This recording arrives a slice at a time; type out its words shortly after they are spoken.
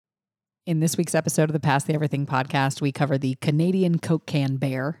In this week's episode of the Pass the Everything podcast, we cover the Canadian Coke Can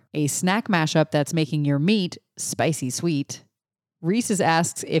Bear, a snack mashup that's making your meat spicy sweet. Reese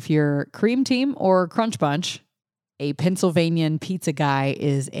asks if you're cream team or crunch bunch. A Pennsylvanian pizza guy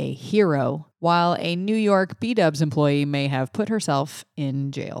is a hero, while a New York B-Dubs employee may have put herself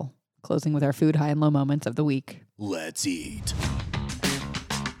in jail. Closing with our food high and low moments of the week. Let's eat.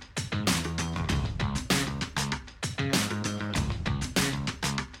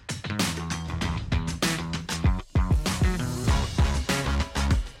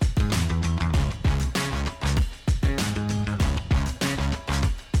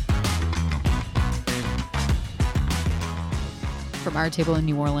 From our table in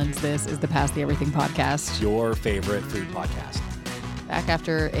New Orleans, this is the Pass the Everything podcast. Your favorite food podcast. Back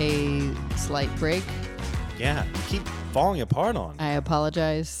after a slight break. Yeah, you keep falling apart on. I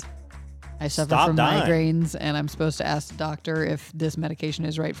apologize. I suffer Stop from dying. migraines, and I'm supposed to ask the doctor if this medication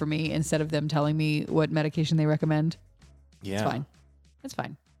is right for me instead of them telling me what medication they recommend. Yeah. It's fine. It's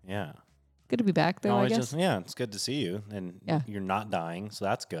fine. Yeah. Good to be back, though, I guess. It's good to see you, and you're not dying, so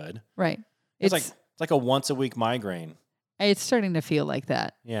that's good. Right. It's like a once a week migraine. It's starting to feel like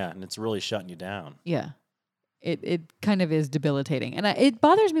that. Yeah, and it's really shutting you down. Yeah. It kind of is debilitating. And it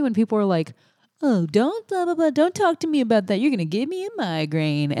bothers me when people are like, oh, don't blah, blah, blah. Don't talk to me about that. You're going to give me a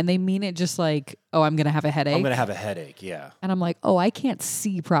migraine. And they mean it just like, oh, I'm going to have a headache. I'm going to have a headache, yeah. And I'm like, oh, I can't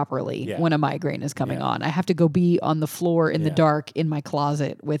see properly when a migraine is coming on. I have to go be on the floor in the dark in my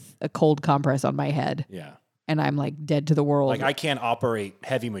closet with a cold compress on my head. Yeah. And I'm like dead to the world. Like I can't operate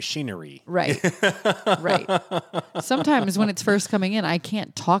heavy machinery. Right. Right. Sometimes when it's first coming in, I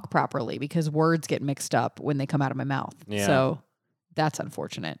can't talk properly because words get mixed up when they come out of my mouth. Yeah. So that's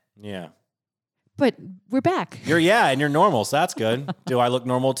unfortunate. Yeah. But we're back. And you're normal, so that's good. Do I look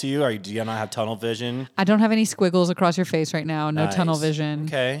normal to you? Do you not have tunnel vision? I don't have any squiggles across your face right now. No tunnel vision.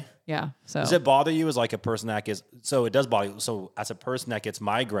 Okay. Yeah. So does it bother you as like a person that gets, so it does bother you. So as a person that gets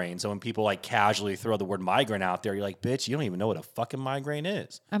migraine, so when people like casually throw the word migraine out there, you're like, bitch, you don't even know what a fucking migraine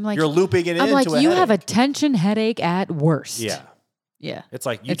is. I'm like, you're looping it into I'm like, a you headache. have a tension headache at worst. Yeah. Yeah. It's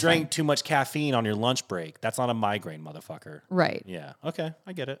like you It's drank fine. too much caffeine on your lunch break. That's not a migraine, motherfucker. Right. Yeah. Okay.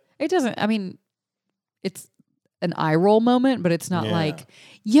 I get it. It doesn't, I mean, it's an eye roll moment, but it's not Yeah. like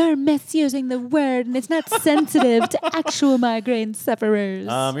you're misusing the word and it's not sensitive to actual migraine sufferers.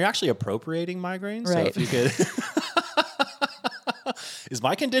 You're actually appropriating migraines. Right. So if you could. Is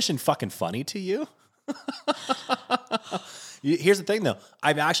my condition fucking funny to you? Here's the thing though.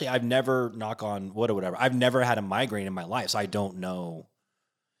 I've never, knock on wood or whatever, I've never had a migraine in my life. So I don't know.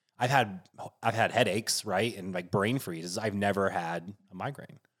 I've had headaches, right? And like brain freezes. I've never had a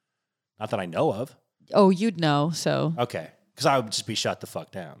migraine. Not that I know of. Oh, you'd know. So Okay. Because I would just be shut the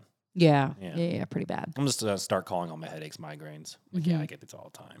fuck down. yeah, Yeah. pretty bad. I'm just going to start calling all my headaches migraines. Like, yeah, I get these all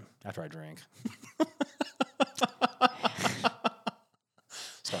the time after I drink.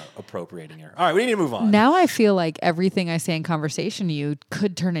 Start appropriating her. All right, we need to move on. Now I feel like everything I say in conversation to you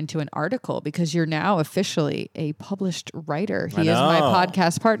could turn into an article because you're now officially a published writer. He is my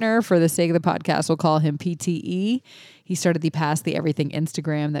podcast partner. For the sake of the podcast, we'll call him PTE. He started the Pass the Everything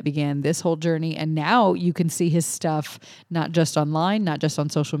Instagram that began this whole journey. And now you can see his stuff, not just online, not just on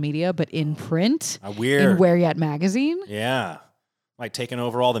social media, but in print. Weird. In Where You At magazine. Yeah. Like taking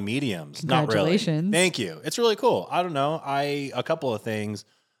over all the mediums. Not really. Congratulations. Thank you. It's really cool. I don't know. A couple of things.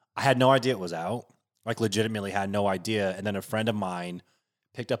 I had no idea it was out. Like legitimately had no idea. And then a friend of mine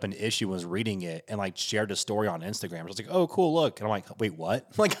picked up an issue, was reading it, and like shared a story on Instagram. I was like, oh, cool, look. And I'm like, wait, what?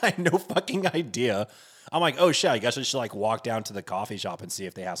 Like I had no fucking idea. I'm like, oh shit, I guess I should like walk down to the coffee shop and see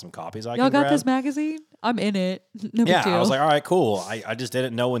if they have some copies I Y'all can grab. got this magazine? I'm in it. No big deal. I was like, all right, cool. I just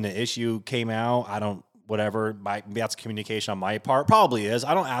didn't know when the issue came out. Whatever, maybe that's communication on my part. Probably is.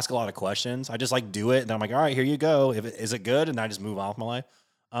 I don't ask a lot of questions. I just like do it, and then I'm like, all right, here you go. Is it good? And I just move on with my life.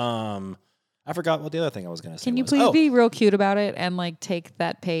 I forgot what the other thing I was going to say. Can you please be real cute about it and like take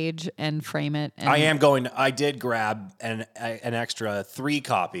that page and frame it? And I did grab an extra 3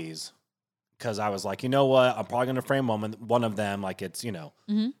 copies because I was like, you know what? I'm probably going to frame one of them. Like it's,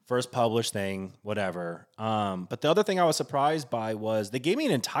 first published thing, whatever. But the other thing I was surprised by was they gave me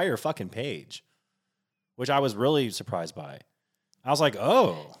an entire fucking page, which I was really surprised by. I was like,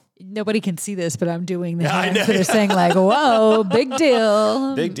 oh. Nobody can see this, but I'm doing the hands that are saying like, whoa, big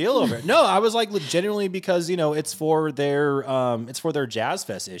deal. Big deal over it. No, I was like genuinely because, it's for their Jazz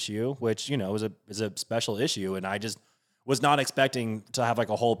Fest issue, which, is a special issue. And I just was not expecting to have like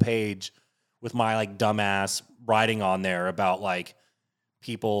a whole page with my like dumbass writing on there about like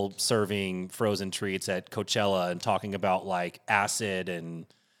people serving frozen treats at Coachella and talking about like acid and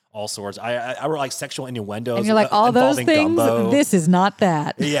all sorts. I wrote like sexual innuendos. And you're like, all those involving things, gumbo. this is not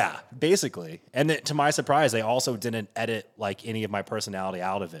that. Yeah, basically. And then, to my surprise, they also didn't edit like any of my personality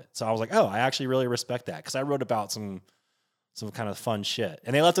out of it. So I was like, oh, I actually really respect that, because I wrote about some kind of fun shit,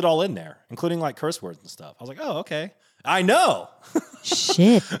 and they left it all in there, including like curse words and stuff. I was like, oh, okay. I know.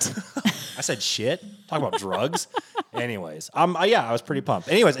 Shit. I said shit. Talk about drugs. Anyways, yeah, I was pretty pumped.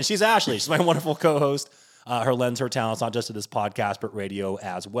 Anyways, and she's Ashley. She's my wonderful co-host. Her lends her talents not just to this podcast, but radio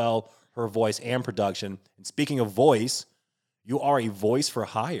as well. Her voice and production. And speaking of voice, you are a voice for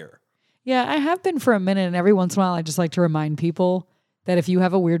hire. Yeah, I have been for a minute, and every once in a while I just like to remind people that if you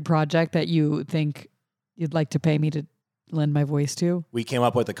have a weird project that you think you'd like to pay me to lend my voice to. We came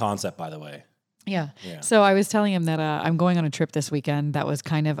up with the concept, by the way. Yeah. So I was telling him that I'm going on a trip this weekend that was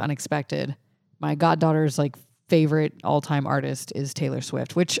kind of unexpected. My goddaughter's like favorite all-time artist is Taylor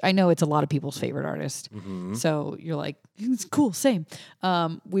Swift, which I know it's a lot of people's favorite artist. Mm-hmm. So you're like, it's cool, same.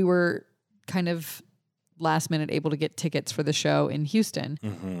 We were kind of last minute able to get tickets for the show in Houston.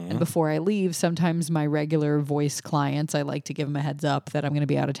 Mm-hmm. And before I leave, sometimes my regular voice clients, I like to give them a heads up that I'm going to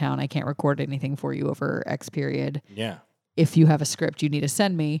be out of town. I can't record anything for you over X period. Yeah. If you have a script you need to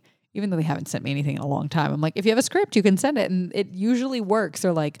send me, even though they haven't sent me anything in a long time, I'm like, if you have a script, you can send it. And it usually works.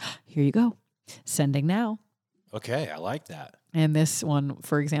 They're like, here you go. Sending now. Okay, I like that. And this one,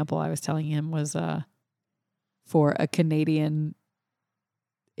 for example, I was telling him was for a Canadian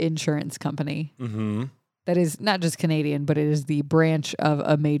insurance company. Mm-hmm. That is not just Canadian, but it is the branch of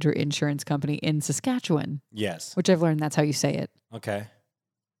a major insurance company in Saskatchewan. Yes. Which I've learned that's how you say it. Okay.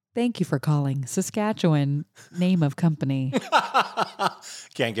 Thank you for calling Saskatchewan, name of company.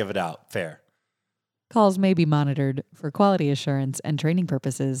 Can't give it out. Fair. Calls may be monitored for quality assurance and training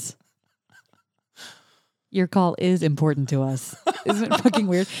purposes. Your call is important to us. Isn't it fucking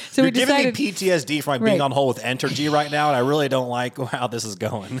weird? So You're giving me PTSD from being on hold with Entergy right now, and I really don't like how this is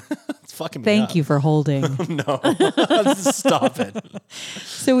going. It's fucking me Thank up. you for holding. No. Stop it.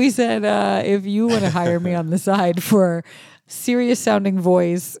 So we said, if you want to hire me on the side for serious sounding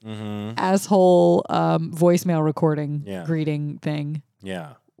voice, asshole voicemail recording, greeting thing.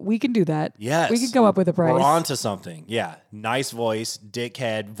 Yeah. We can do that. Yes. We can come up with a price. We're on to something. Yeah. Nice voice,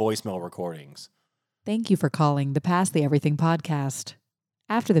 dickhead voicemail recordings. Thank you for calling the Pass the Everything podcast.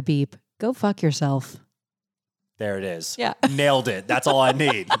 After the beep, go fuck yourself. There it is. Yeah. Nailed it. That's all I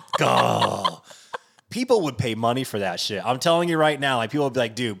need. Go. People would pay money for that shit. I'm telling you right now, like people would be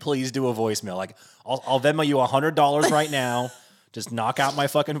like, dude, please do a voicemail. Like I'll Venmo you $100 right now. Just knock out my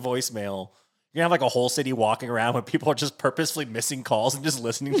fucking voicemail. You're gonna have like a whole city walking around when people are just purposefully missing calls and just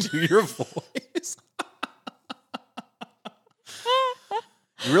listening to your voice.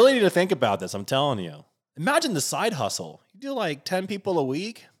 You really need to think about this. I'm telling you. Imagine the side hustle. You do like 10 people a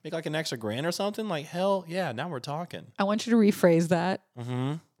week, make like an extra grand or something. Like, hell yeah, now we're talking. I want you to rephrase that.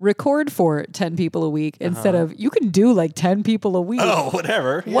 Mm-hmm. Record for 10 people a week instead of, you can do like 10 people a week. Oh,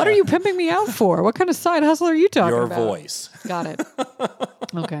 whatever. What are you pimping me out for? What kind of side hustle are you talking about? Your voice. Got it.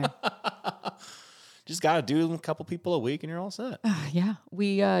 Okay. Just got to do a couple people a week and you're all set. Yeah.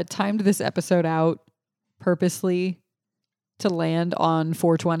 We timed this episode out purposely to land on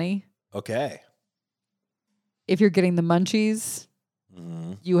 420. Okay. If you're getting the munchies,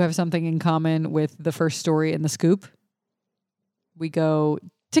 you have something in common with the first story in the scoop. We go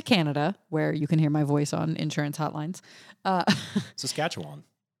to Canada, where you can hear my voice on insurance hotlines. Saskatchewan.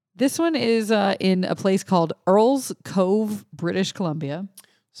 This one is in a place called Earl's Cove, British Columbia.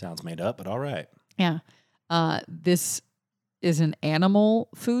 Sounds made up, but all right. Yeah. This is an animal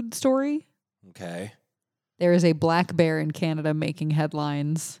food story. Okay. There is a black bear in Canada making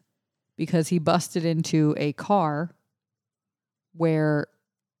headlines because he busted into a car where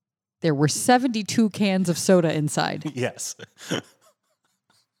there were 72 cans of soda inside. Yes.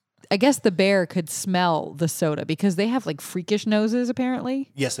 I guess the bear could smell the soda because they have like freakish noses,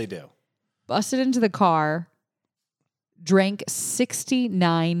 apparently. Yes, they do. Busted into the car, drank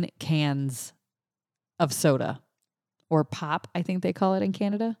 69 cans of soda or pop, I think they call it in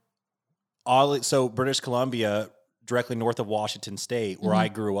Canada. So British Columbia, directly north of Washington State, where I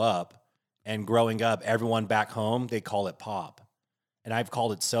grew up, and growing up, everyone back home, they call it pop. And I've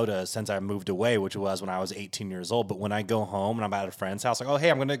called it soda since I moved away, which was when I was 18 years old. But when I go home and I'm at a friend's house, like, oh,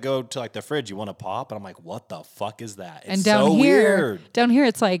 hey, I'm going to go to like the fridge. You want a pop? And I'm like, what the fuck is that? It's and down so weird. Down here,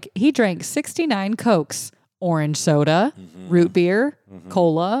 it's like he drank 69 Cokes, orange soda, root beer,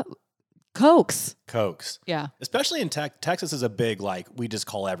 cola, Cokes. Yeah. Especially in Texas is a big, like, we just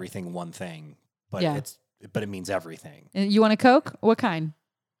call everything one thing, but it means everything. And you want a Coke? What kind?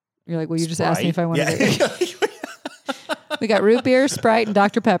 You're like, well, you just asked me if I wanted it. We got root beer, Sprite, and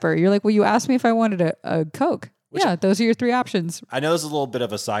Dr. Pepper. You're like, well, you asked me if I wanted a Coke. Yeah, those are your three options. I know this is a little bit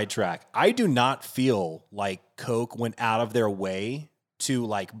of a sidetrack. I do not feel like Coke went out of their way to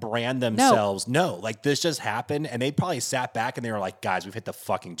like brand themselves. No, like this just happened and they probably sat back and they were like, guys, we've hit the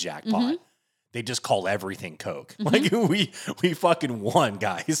fucking jackpot. Mm-hmm. They just call everything Coke. Mm-hmm. Like we fucking won,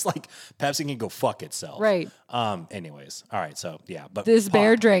 guys. Like Pepsi can go fuck itself. Right. Anyways. All right. So yeah, but this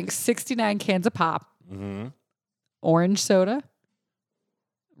bear drank 69 cans of pop, orange soda,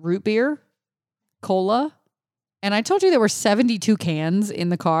 root beer, cola. And I told you there were 72 cans in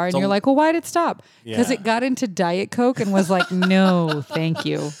the car. And you're like, well, why did it stop? Because it got into Diet Coke and was like, no, thank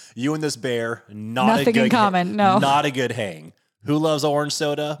you. You and this bear, nothing in common. No. Not a good hang. Who loves orange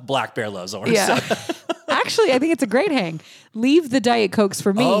soda? Black Bear loves orange soda. Actually, I think it's a great hang. Leave the Diet Cokes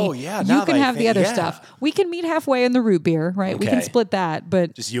for me. Oh, yeah. You can have the other stuff. We can meet halfway in the root beer, right? Okay. We can split that.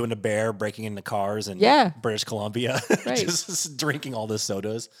 But just you and the bear breaking into cars in British Columbia. Right. just drinking all the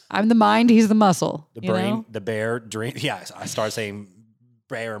sodas. I'm the mind. He's the muscle. The brain, the bear drink. Yeah, I started saying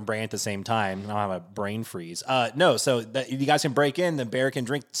bear and brain at the same time. I have a brain freeze. No, so you guys can break in. The bear can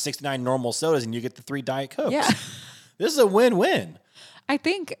drink 69 normal sodas and you get the 3 Diet Cokes. Yeah. This is a win-win. I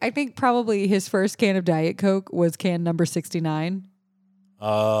think probably his first can of Diet Coke was can number 69.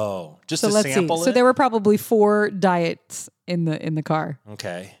 Oh, just to sample it? So there were probably 4 diets in the car.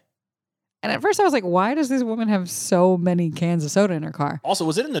 Okay. And at first I was like, why does this woman have so many cans of soda in her car? Also,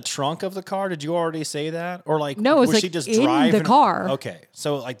 was it in the trunk of the car? Did you already say that? Or like, no, it was like she just in driving the car. Okay.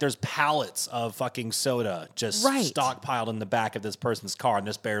 So like there's pallets of fucking soda just stockpiled in the back of this person's car. And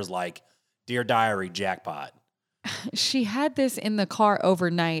this bear's like, dear diary, jackpot. She had this in the car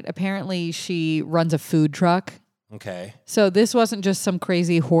overnight. Apparently, she runs a food truck. Okay. So this wasn't just some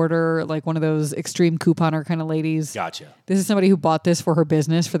crazy hoarder, like one of those extreme couponer kind of ladies. Gotcha. This is somebody who bought this for her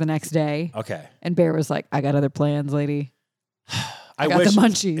business for the next day. Okay. And Bear was like, I got other plans, lady. I got the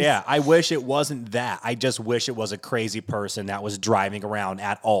munchies. Yeah, I wish it wasn't that. I just wish it was a crazy person that was driving around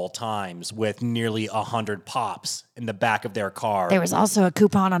at all times with nearly 100 pops in the back of their car. There was also a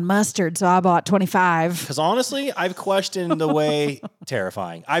coupon on mustard, so I bought 25. Because honestly, I've questioned the way...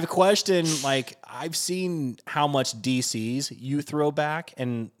 terrifying. I've questioned, like, I've seen how much DCs you throw back,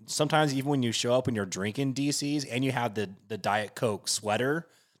 and sometimes even when you show up and you're drinking DCs and you have the Diet Coke sweater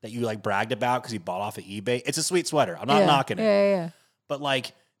that you, like, bragged about because you bought off of eBay. It's a sweet sweater. I'm not knocking it. Yeah. But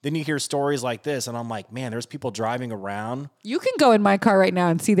like, then you hear stories like this and I'm like, man, there's people driving around. You can go in my car right now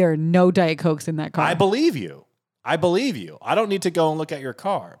and see there are no Diet Cokes in that car. I believe you. I don't need to go and look at your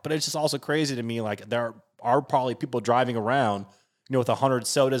car, but it's just also crazy to me. Like there are probably people driving around, you know, with 100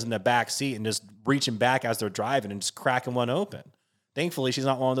 sodas in the back seat and just reaching back as they're driving and just cracking one open. Thankfully, she's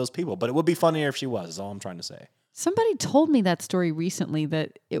not one of those people, but it would be funnier if she was, is all I'm trying to say. Somebody told me that story recently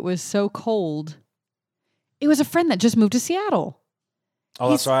that it was so cold. It was a friend that just moved to Seattle. Oh,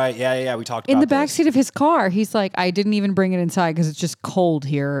 that's right. Yeah. We talked about in the backseat of his car. He's like, I didn't even bring it inside because it's just cold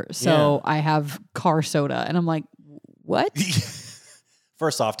here. So I have car soda. And I'm like, what?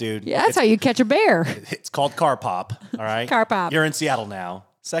 First off, dude. Yeah, that's how you catch a bear. It's called car pop. All right. Car pop. You're in Seattle now.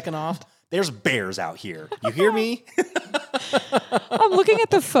 Second off, there's bears out here. You hear me? I'm looking at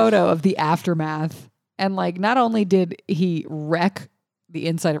the photo of the aftermath. And like, not only did he wreck the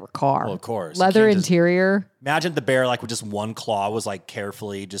inside of her car. Well, of course. Leather interior. Imagine the bear like with just one claw was like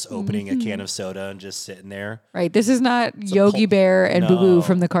carefully just opening a can of soda and just sitting there. Right. This is not Yogi Bear and Boo Boo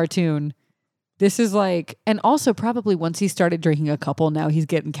from the cartoon. This is like, and also probably once he started drinking a couple, now he's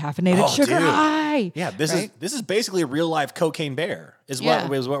getting caffeinated sugar high. Yeah, this is basically a real life cocaine bear is what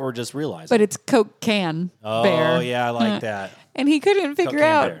we're just realizing. But it's Coke can bear. Oh yeah, I like that. And he couldn't figure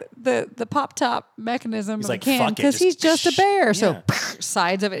out the pop top mechanism of the can because he's just a bear. So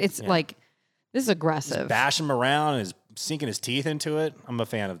sides of it, it's like, this is aggressive. Just bash him around and is sinking his teeth into it. I'm a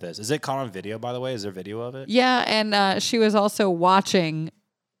fan of this. Is it caught on video, by the way? Is there video of it? Yeah, and she was also watching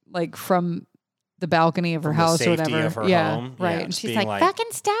like from the balcony of her house or whatever. Of her home. Right. Yeah, and she's like, fucking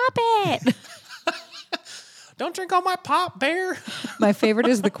stop it. Don't drink all my pop, bear. My favorite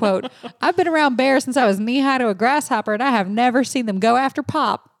is the quote, I've been around bears since I was knee-high to a grasshopper and I have never seen them go after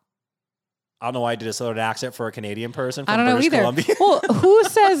pop. I don't know why I did a southern accent for a Canadian person from I don't know British either. Columbia. Well, who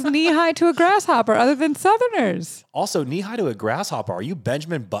says knee-high to a grasshopper other than Southerners? Also, knee-high to a grasshopper. Are you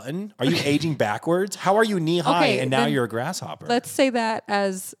Benjamin Button? Are you aging backwards? How are you knee-high and now you're a grasshopper? Let's say that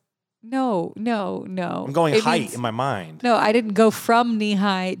as... No. I'm going height in my mind. No, I didn't go from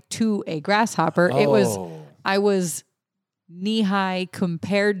knee-high to a grasshopper. I was knee-high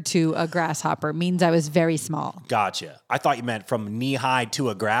compared to a grasshopper. Means I was very small. Gotcha. I thought you meant from knee-high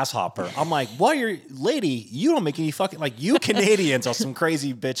to a grasshopper. I'm like, what? Lady, you don't make any fucking... Like, you Canadians are some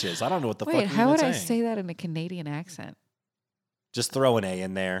crazy bitches. I don't know what the fuck you're saying. Wait, how would I say that in a Canadian accent? Just throw an A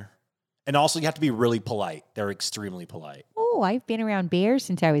in there. And also, you have to be really polite. They're extremely polite. Oh, I've been around bears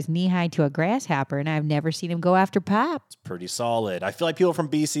since I was knee-high to a grasshopper, and I've never seen him go after pop. It's pretty solid. I feel like people from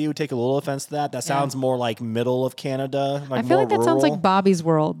BC would take a little offense to that. That sounds more like middle of Canada. Like I feel more like that rural. sounds like Bobby's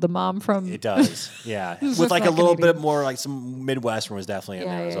World, the mom from... It does, yeah. With like a not little Canadian. bit more, like some Midwestern was definitely in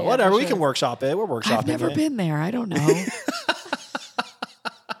Yeah, there. yeah, So yeah, whatever, for we sure. can workshop it. We're workshopping I've never it. been there. I don't know.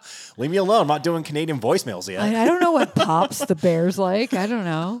 Leave me alone. I'm not doing Canadian voicemails yet. I don't know what pops the bears like. I don't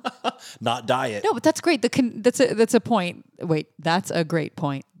know. Not diet. No, but that's great. That's a point. Wait, that's a great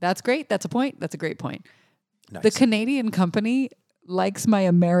point. That's great. That's a point. That's a great point. Nice. The Canadian company likes my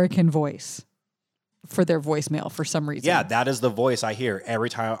American voice for their voicemail for some reason. Yeah, that is the voice I hear every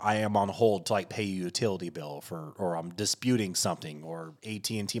time I am on hold to like pay a utility bill or I'm disputing something, or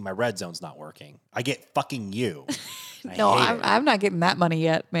AT&T, my red zone's not working. I get fucking you. No, I'm not getting that money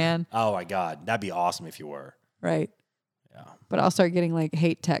yet, man. Oh my God. That'd be awesome if you were. Right. Yeah. But I'll start getting like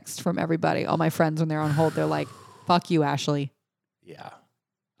hate texts from everybody. All my friends, when they're on hold, they're like, fuck you, Ashley. Yeah.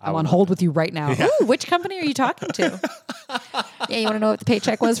 I'm on hold with you right now. Yeah. Ooh, which company are you talking to? Yeah, you want to know what the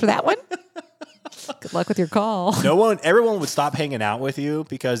paycheck was for that one? Good luck with your call. Everyone would stop hanging out with you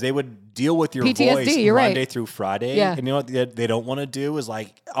because they would deal with your PTSD, voice you're Monday right. through Friday. Yeah. And you know what they don't want to do is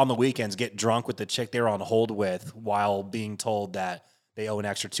like on the weekends get drunk with the chick they're on hold with while being told that they owe an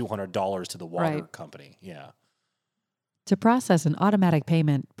extra $200 to the water company. Yeah. To process an automatic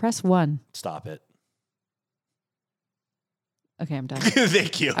payment, press 1. Stop it. Okay, I'm done.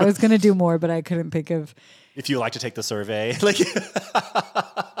 Thank you. I was going to do more, but I couldn't think of... If you like to take the survey. Like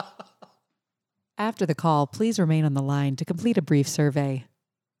After the call, please remain on the line to complete a brief survey.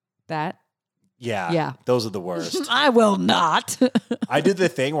 That? Yeah. Those are the worst. I will not. I did the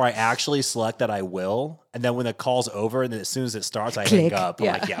thing where I actually select that I will, and then when the call's over, and then as soon as it starts, I hang Click. up. I'm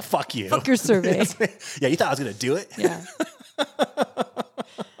like, yeah, fuck you. Fuck your survey. Yeah, you thought I was going to do it? Yeah.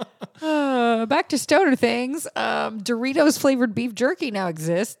 Back to stoner things. Doritos flavored beef jerky now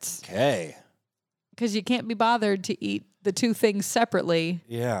exists Okay. because you can't be bothered to eat the two things separately.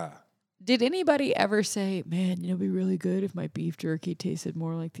 Yeah. Did anybody ever say, man, it'd be really good if my beef jerky tasted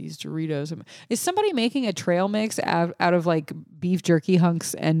more like these Doritos? Is somebody making a trail mix out of like beef jerky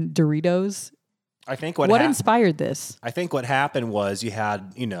hunks and Doritos? I think what inspired this? I think what happened was you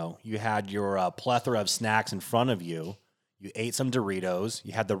had your plethora of snacks in front of you. You ate some Doritos.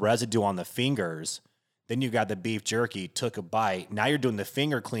 You had the residue on the fingers. Then you got the beef jerky, took a bite. Now you're doing the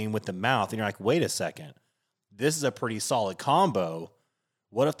finger clean with the mouth. And you're like, wait a second. This is a pretty solid combo.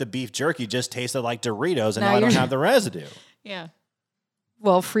 What if the beef jerky just tasted like Doritos and now I don't have the residue? Yeah.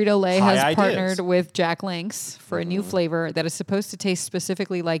 Well, Frito-Lay High has ideas. partnered with Jack Link's for a new flavor that is supposed to taste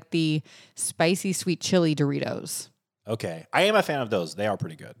specifically like the spicy sweet chili Doritos. Okay. I am a fan of those. They are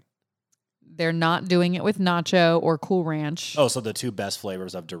pretty good. They're not doing it with Nacho or Cool Ranch. Oh, so the two best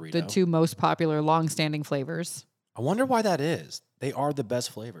flavors of Dorito. The two most popular long-standing flavors. I wonder why that is. They are the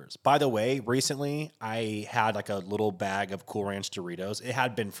best flavors. By the way, recently I had like a little bag of Cool Ranch Doritos. It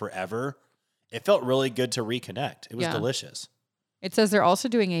had been forever. It felt really good to reconnect. It was delicious. It says they're also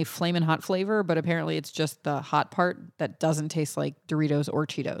doing a Flamin' Hot flavor, but apparently it's just the hot part that doesn't taste like Doritos or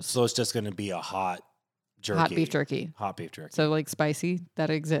Cheetos. So it's just going to be a hot jerky. Hot beef jerky. Hot beef jerky. So like spicy,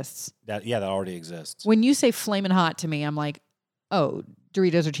 that exists. That already exists. When you say Flamin' Hot to me, I'm like, oh,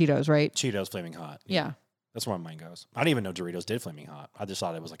 Doritos or Cheetos, right? Cheetos Flaming Hot. Yeah. That's where my mind goes. I didn't even know Doritos did Flaming Hot. I just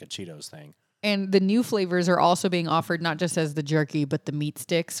thought it was like a Cheetos thing. And the new flavors are also being offered not just as the jerky, but the meat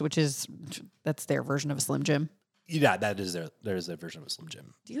sticks, that's their version of a Slim Jim. Yeah, that is their version of a Slim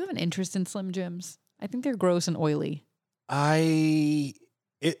Jim. Do you have an interest in Slim Jims? I think they're gross and oily. My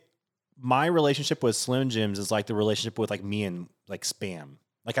relationship with Slim Jims is like the relationship with like me and like Spam.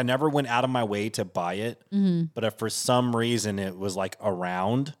 Like I never went out of my way to buy it, but if for some reason it was like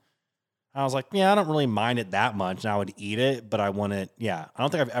around, I was like, yeah, I don't really mind it that much, and I would eat it, but I want it. Yeah, I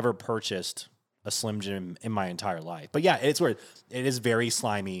don't think I've ever purchased a Slim Jim in my entire life. But yeah, it's weird. It is very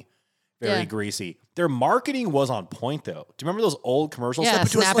slimy, very greasy. Their marketing was on point, though. Do you remember those old commercials? Yeah,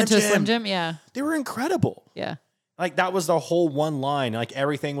 snap into a Slim Jim. Yeah, they were incredible. Yeah, like that was the whole one line. Like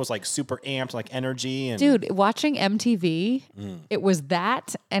everything was like super amped, like energy. And dude, watching MTV, it was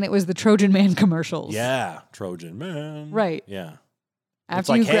that, and it was the Trojan Man commercials. Yeah, Trojan Man. Right. Yeah. After it's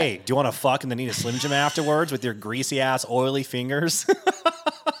like, hey, do you want to fuck and then eat a Slim Jim afterwards with your greasy ass, oily fingers?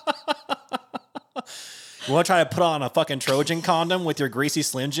 You want to try to put on a fucking Trojan condom with your greasy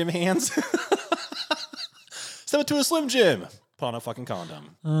Slim Jim hands? Step it to a Slim Jim. Put on a fucking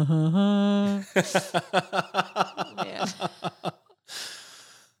condom. Man.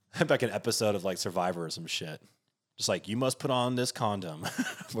 Like an episode of like Survivor or some shit. Just like, you must put on this condom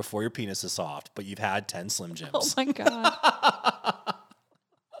before your penis is soft, but you've had 10 Slim Jims. Oh my God.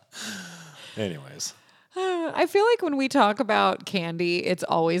 Anyways. I feel like when we talk about candy, it's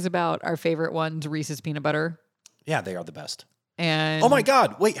always about our favorite ones, Reese's peanut butter. Yeah, they are the best. And oh my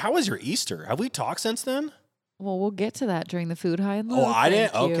God. Wait, how was your Easter? Have we talked since then? well, we'll get to that during the food high and low. Oh, I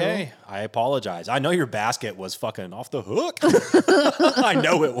didn't? Thank you. Okay. I apologize. I know your basket was fucking off the hook. I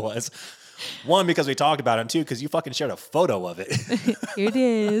know it was. One, because we talked about it. And two, because you fucking shared a photo of it. It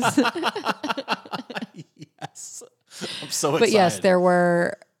is. Yes. I'm so excited. But yes, there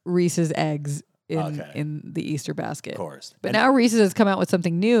were Reese's eggs in the Easter basket. Of course. But now Reese's has come out with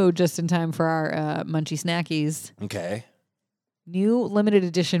something new just in time for our munchy snackies. Okay. New limited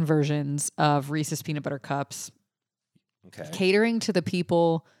edition versions of Reese's peanut butter cups. Okay. Catering to the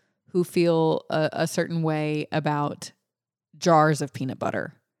people who feel a certain way about jars of peanut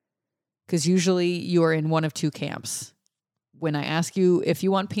butter. Because usually you are in one of two camps. When I ask you if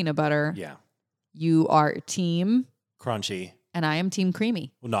you want peanut butter, you are team crunchy. And I am team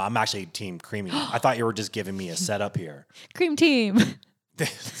creamy. Well, no, I'm actually team creamy. I thought you were just giving me a setup here. Cream team.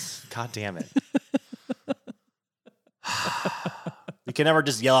 God damn it. You can never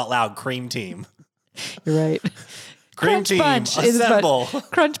just yell out loud, cream team. You're right. Cream Crunch team, Bunch assemble.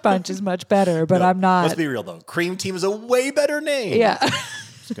 Crunch Bunch is much better, but No, I'm not. Let's be real, though. Cream team is a way better name. Yeah.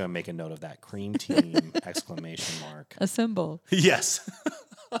 Just going to make a note of that. Cream team, exclamation mark. Assemble. Yes.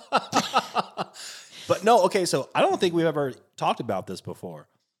 But no, okay, so I don't think we've ever talked about this before.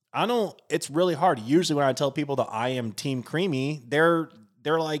 It's really hard. Usually when I tell people that I am team creamy, they're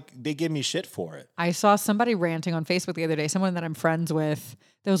like, they give me shit for it. I saw somebody ranting on Facebook the other day, someone that I'm friends with,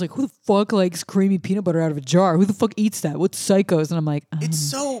 that was like, who the fuck likes creamy peanut butter out of a jar? Who the fuck eats that? What's psychos? And I'm like, it's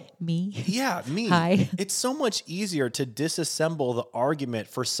so... Me? Yeah, me. Hi. It's so much easier to disassemble the argument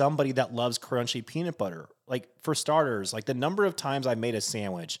for somebody that loves crunchy peanut butter. Like, for starters, like the number of times I made a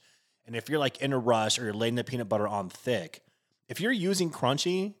sandwich, and if you're like in a rush or you're laying the peanut butter on thick, if you're using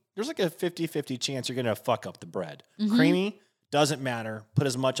crunchy, there's like a 50-50 chance you're going to fuck up the bread. Mm-hmm. Creamy, doesn't matter. Put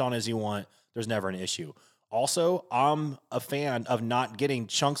as much on as you want. There's never an issue. Also, I'm a fan of not getting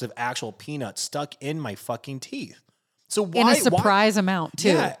chunks of actual peanuts stuck in my fucking teeth. So why, in a surprise amount too?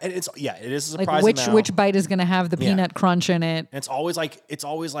 Yeah, and it is a surprise like amount. which bite is going to have the peanut crunch in it? And it's always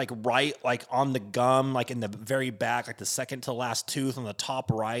like right, like on the gum, like in the very back, like the second to last tooth on the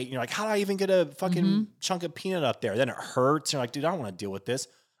top right. And you're like, how do I even get a fucking chunk of peanut up there? Then it hurts. You're like, dude, I don't want to deal with this.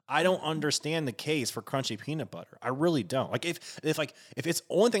 I don't understand the case for crunchy peanut butter. I really don't. Like if it's the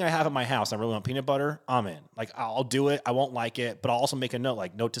only thing I have in my house, and I really want peanut butter, I'm in. Like I'll do it. I won't like it, but I'll also make a note,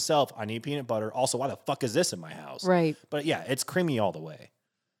 like note to self, I need peanut butter. Also, why the fuck is this in my house? Right. But yeah, it's creamy all the way.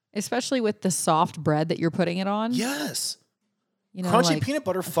 Especially with the soft bread that you're putting it on. Yes. You know, crunchy peanut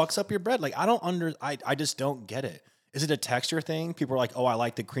butter fucks up your bread. Like I just don't get it. Is it a texture thing? People are like, oh, I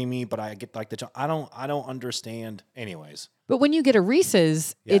like the creamy, but I get like I don't understand. Anyways. But when you get a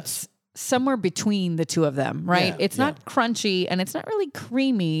Reese's, it's somewhere between the two of them, right? Yeah, it's not crunchy and it's not really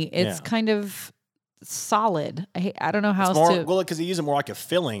creamy. It's kind of solid. I don't know how else to. Well, because you use it more like a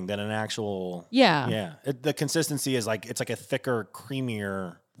filling than an actual. Yeah. Yeah. The consistency is like, it's like a thicker,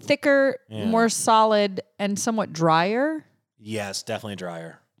 creamier. More solid, and somewhat drier. Yes, definitely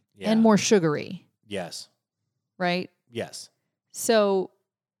drier. Yeah. And more sugary. Yes. Right? Yes. So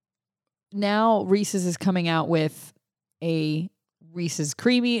now Reese's is coming out with a Reese's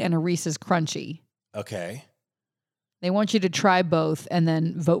Creamy and a Reese's Crunchy. Okay. They want you to try both and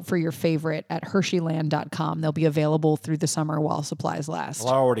then vote for your favorite at Hersheyland.com. They'll be available through the summer while supplies last.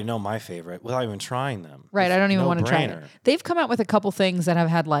 Well, I already know my favorite without even trying them. Right. I don't even want to try it. They've come out with a couple things that have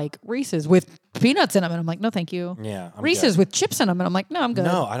had like Reese's with peanuts in them. And I'm like, no, thank you. Yeah. Reese's with chips in them. And I'm like, no, I'm good.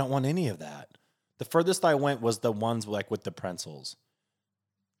 No, I don't want any of that. The furthest I went was the ones like with the pretzels.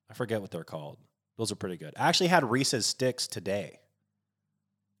 I forget what they're called. Those are pretty good. I actually had Reese's Sticks today.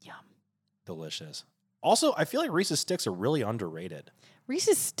 Yum. Delicious. Also, I feel like Reese's Sticks are really underrated.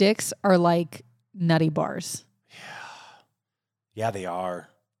 Reese's Sticks are like nutty bars. Yeah, they are.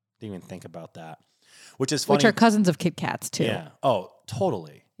 Didn't even think about that. Which is funny. Which are cousins of Kit Kats too. Yeah. Oh,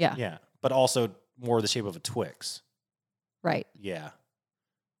 totally. Yeah. Yeah. But also more the shape of a Twix. Right. Yeah.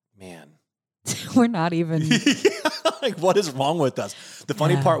 Man. We're not even. Like, what is wrong with us? The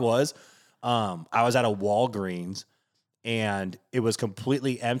funny part was, I was at a Walgreens and it was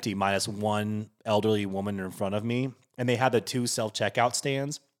completely empty minus one elderly woman in front of me. And they had the 2 self-checkout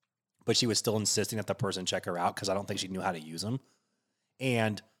stands, but she was still insisting that the person check her out because I don't think she knew how to use them.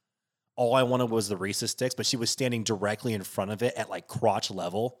 And all I wanted was the Reese's Sticks, but she was standing directly in front of it at like crotch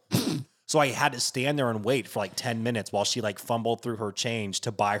level. So I had to stand there and wait for like 10 minutes while she like fumbled through her change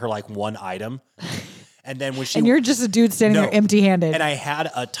to buy her like one item. And then when she and you're just a dude standing there empty-handed. And I had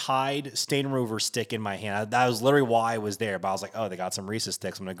a Tide stain remover stick in my hand. That was literally why I was there. But I was like, oh, they got some Reese's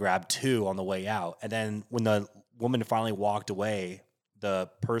sticks. I'm going to grab 2 on the way out. And then when the woman finally walked away, the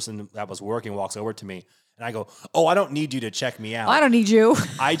person that was working walks over to me. And I go, oh, I don't need you to check me out. I don't need you.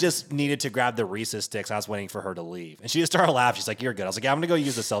 I just needed to grab the Reese's sticks. I was waiting for her to leave. And she just started laughing. She's like, you're good. I was like, yeah, I'm going to go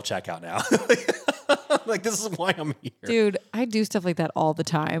use the self-checkout now. Like, this is why I'm here. Dude, I do stuff like that all the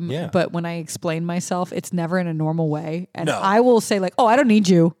time. Yeah. But when I explain myself, it's never in a normal way. And No. I will say like, oh, I don't need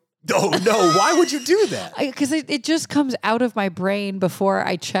you. No. Why would you do that? Because it just comes out of my brain before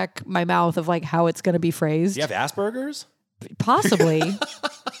I check my mouth of like how it's going to be phrased. Do you have Asperger's? Possibly.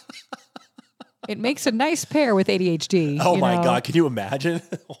 It makes a nice pair with ADHD. Oh my God. Can you imagine?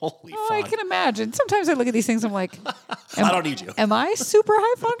 Holy fuck. I can imagine. Sometimes I look at these things, I'm like, I don't need you. Am I super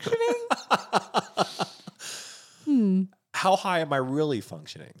high functioning? How high am I really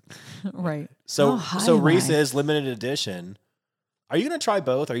functioning? Right. So How high am Reese I? is limited edition. Are you going to try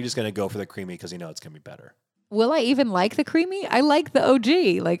both? Or are you just going to go for the creamy because you know it's going to be better? Will I even like the creamy? I like the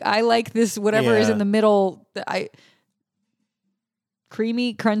OG. Like I like this whatever is in the middle.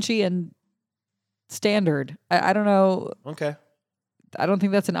 Creamy, crunchy, and standard. I don't know. Okay. I don't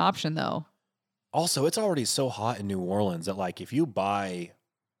think that's an option though. Also, it's already so hot in New Orleans that like if you buy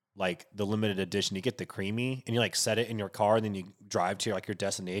like the limited edition, you get the creamy and you like set it in your car and then you drive to like your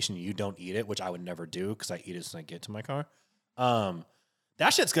destination and you don't eat it, which I would never do because I eat it as soon as I get to my car.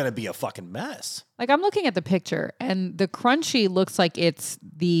 That shit's going to be a fucking mess. Like I'm looking at the picture and the crunchy looks like it's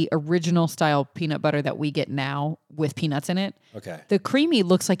the original style peanut butter that we get now with peanuts in it. Okay. The creamy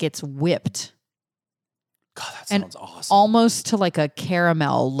looks like it's whipped. God, that sounds awesome. Almost to like a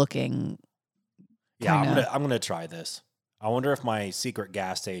caramel looking. Yeah, I'm gonna try this. I wonder if my secret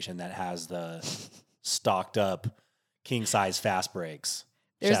gas station that has the stocked up king size fast breaks.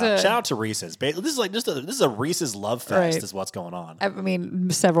 Shout out to Reese's. This is like this is a Reese's love fest. Right. Is what's going on. I mean,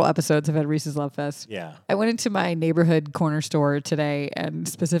 several episodes have had Reese's Love Fest. Yeah. I went into my neighborhood corner store today and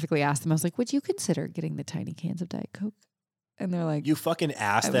specifically asked them. I was like, "Would you consider getting the tiny cans of Diet Coke?" And they're like, You fucking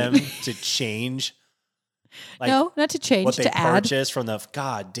asked them to change. Like, no, not to change, what they to add. purchased from the.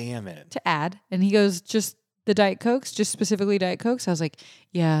 God damn it. To add. And he goes, just the Diet Cokes, just specifically Diet Cokes. I was like,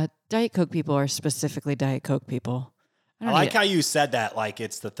 yeah, Diet Coke people are specifically Diet Coke people. I like how you said that like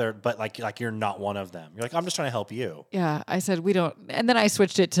it's the third, but like you're not one of them. You're like, I'm just trying to help you. Yeah, I said we don't. And then I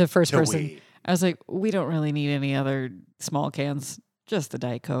switched it to first person. We. I was like, we don't really need any other small cans, just the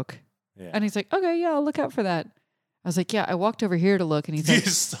Diet Coke. Yeah. And he's like, okay, yeah, I'll look out for that. I was like, yeah, I walked over here to look. And he's like,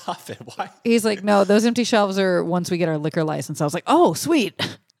 Stop it. Why? He's like, no, those empty shelves are once we get our liquor license. I was like, oh, sweet.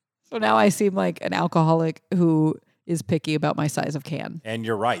 So now I seem like an alcoholic who is picky about my size of can. And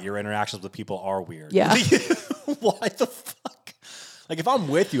you're right. Your interactions with people are weird. Yeah. Why the fuck? Like if I'm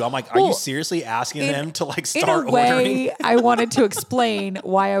with you, I'm like, are you seriously asking them to like start in a way, ordering? I wanted to explain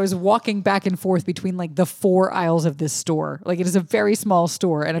why I was walking back and forth between like the 4 aisles of this store. Like it is a very small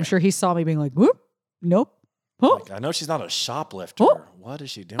store. And I'm sure he saw me being like, whoop, nope. Oh, Like, I know she's not a shoplifter. Oh. What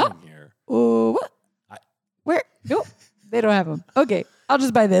is she doing here? what? Where? Nope. They don't have them. Okay. I'll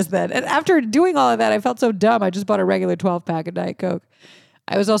just buy this then. And after doing all of that, I felt so dumb. I just bought a regular 12-pack of Diet Coke.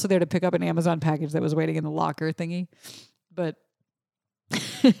 I was also there to pick up an Amazon package that was waiting in the locker thingy. But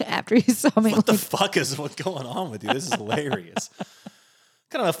after he saw me, What the fuck is what's going on with you? This is hilarious.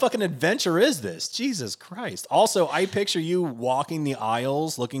 What kind of a fucking adventure is this? Jesus Christ. Also, I picture you walking the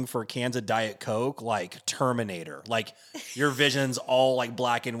aisles looking for cans of Diet Coke like Terminator. Like your vision's all like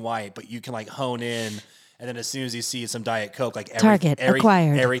black and white, but you can like hone in. And then as soon as you see some Diet Coke, like Target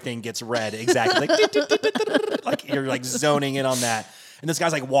acquired. Everything gets red. Exactly. Like you're like zoning in on that. And this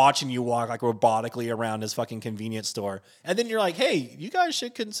guy's like watching you walk like robotically around his fucking convenience store. And then you're like, hey, you guys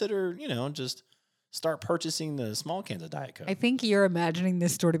should consider, just start purchasing the small cans of Diet Coke. I think you're imagining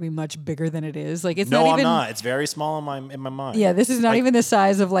this store to be much bigger than it is. Like it's no, not even. I'm not. It's very small in my mind. Yeah, this is not Like, even the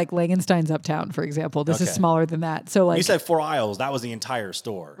size of like Langenstein's Uptown, for example. This is Okay. smaller than that. So like you said 4 aisles. That was the entire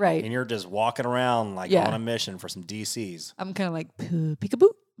store. Right. And you're just walking around like Yeah. on a mission for some DCs. I'm kind of like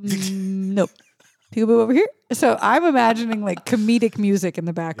peekaboo. Nope. Peekaboo over here. So I'm imagining like comedic music in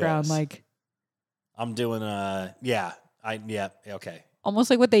the background, Yes. like I'm doing okay. almost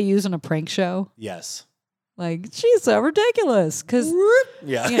like what they use on a prank show. Yes. Like she's so ridiculous because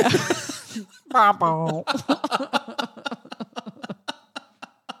Yeah. you know.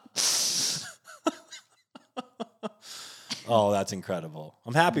 Oh, that's incredible.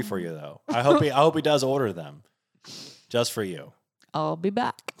 I'm happy for you though. I hope he does order them. Just for you. I'll be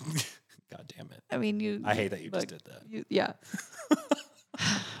back. God damn it. I mean, I hate that you just did that. Yeah.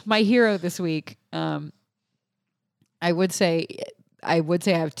 My hero this week, I would say I would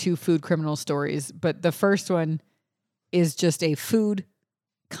say I have 2 food criminal stories, but the first one is just a food,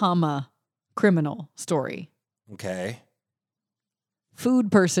 criminal story. Okay.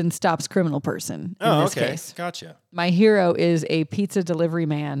 Food person stops criminal person in this case. Gotcha. My hero is a pizza delivery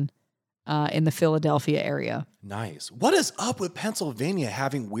man in the Philadelphia area. Nice. What is up with Pennsylvania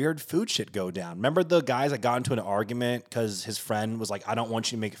having weird food shit go down? Remember the guys that got into an argument because his friend was like, I don't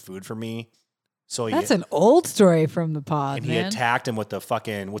want you to make food for me. So That's an old story from the pod, and man. he attacked him with the frying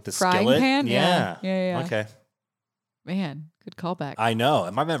skillet. pan? Yeah. Okay. Man, good callback. I know.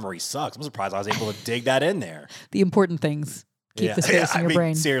 And my memory sucks. I'm surprised I was able to dig that in there. The important things. Keep the space in your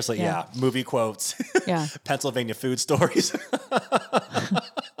brain. Seriously, yeah. Movie quotes. Yeah. Pennsylvania food stories.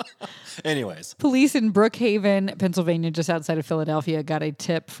 Anyways. Police in Brookhaven, Pennsylvania, just outside of Philadelphia, got a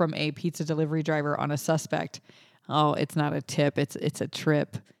tip from a pizza delivery driver on a suspect. Oh, it's not a tip. It's a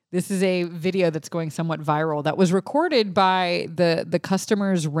trip. This is a video that's going somewhat viral that was recorded by the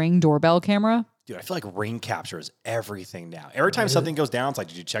customer's Ring doorbell camera. Dude, I feel like Ring captures everything now. Every time something goes down, it's like,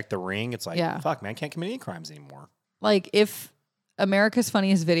 did you check the Ring? It's like, fuck, man, I can't commit any crimes anymore. Like, if America's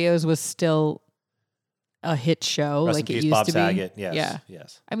Funniest Videos was still a hit show, Rest like in it peace, used Bob to Saget. be. Yes.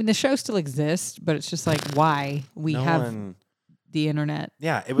 Yes. I mean, the show still exists, but it's just like, why we have the internet.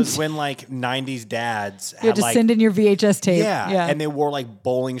 Yeah, it was when like 90s dads you had to send in your VHS tape. Yeah, and they wore like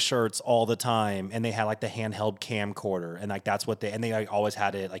bowling shirts all the time, and they had like the handheld camcorder, and like that's what they like, always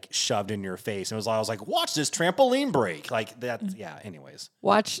had it like shoved in your face. And it was I was like, watch this trampoline break, like that. Yeah. Anyways,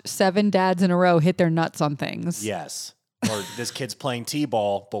 watch 7 dads in a row hit their nuts on things. Yes. Or this kid's playing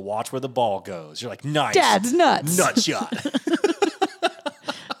t-ball, but watch where the ball goes. You're like, nice. Dad's nuts. Nut shot.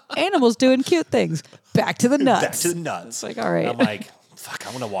 Animals doing cute things. Back to the nuts. Back to the nuts. It's like, all right. I'm like, fuck,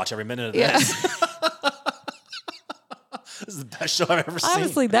 I want to watch every minute of this. This is the best show I've ever seen.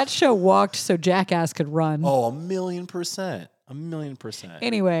 Honestly, that show walked so Jackass could run. Oh, 1,000,000%. 1,000,000%.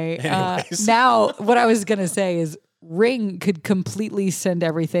 Anyway, now what I was going to say is Ring could completely send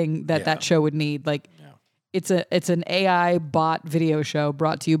everything that show would need. Like, it's an AI bot video show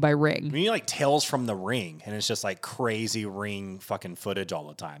brought to you by Ring. I mean, like Tales from the Ring, and it's just like crazy Ring fucking footage all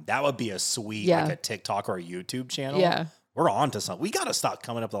the time. That would be a sweet, like a TikTok or a YouTube channel. Yeah. We're on to something. We got to stop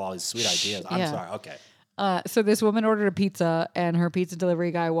coming up with all these sweet ideas. I'm sorry. Okay. So this woman ordered a pizza, and her pizza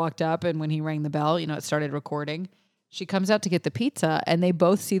delivery guy walked up, and when he rang the bell, it started recording. She comes out to get the pizza, and they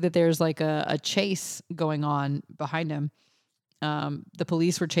both see that there's like a chase going on behind him. The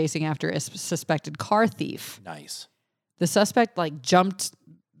police were chasing after a suspected car thief. Nice. The suspect like jumped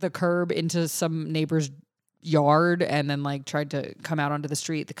the curb into some neighbor's yard and then like tried to come out onto the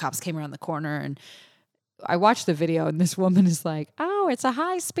street. The cops came around the corner, and I watched the video, and this woman is like, oh, it's a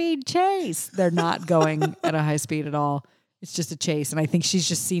high-speed chase. They're not going at a high speed at all. It's just a chase. And I think she's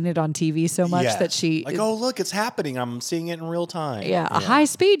just seen it on TV so much that she... Like, oh, look, it's happening. I'm seeing it in real time. Yeah, a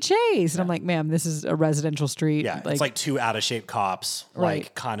high-speed chase. And I'm like, ma'am, this is a residential street. Yeah, it's like 2 out-of-shape cops,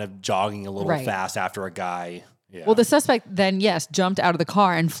 like, kind of jogging a little fast after a guy. Yeah. Well, the suspect then, jumped out of the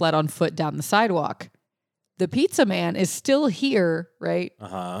car and fled on foot down the sidewalk. The pizza man is still here, right?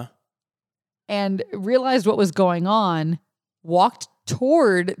 Uh-huh. And realized what was going on, walked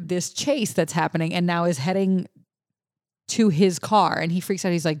toward this chase that's happening, and now is heading to his car. And he freaks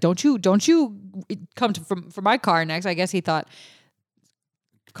out. He's like, don't you come for my car next. I guess he thought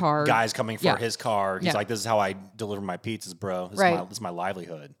guy's coming for his car. He's like, this is how I deliver my pizzas, bro. This is my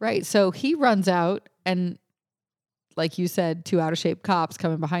livelihood. Right. So he runs out, and like you said, 2 out-of-shape cops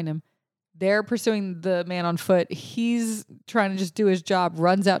coming behind him. They're pursuing the man on foot. He's trying to just do his job,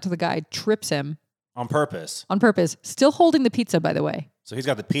 runs out to the guy, trips him. On purpose. Still holding the pizza, by the way. So he's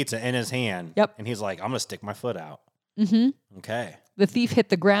got the pizza in his hand. Yep. And he's like, I'm going to stick my foot out. Mm-hmm. Okay. The thief hit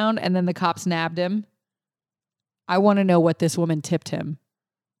the ground, and then the cops nabbed him. I want to know what this woman tipped him.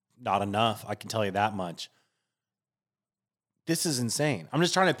 Not enough. I can tell you that much. This is insane. I'm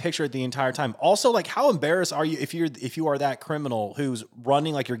just trying to picture it the entire time. Also, like, how embarrassed are you if you are that criminal who's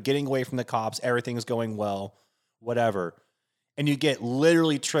running, like you're getting away from the cops, everything's going well, whatever, and you get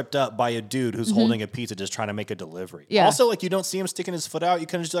literally tripped up by a dude who's holding a pizza just trying to make a delivery. Yeah. Also, like, you don't see him sticking his foot out. You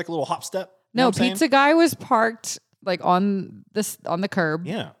kind of just do like a little hop step. No, pizza guy was parked like on the curb.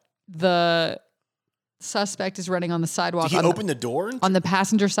 Yeah. The suspect is running on the sidewalk. Did he open the door on the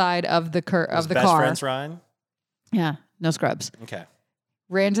passenger side of the car? Best friend's ride. Yeah. No scrubs. Okay.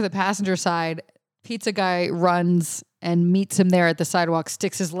 Ran to the passenger side. Pizza guy runs and meets him there at the sidewalk,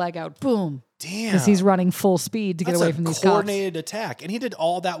 sticks his leg out. Boom. Damn. Because he's running full speed to get away from these cops. Coordinated attack. And he did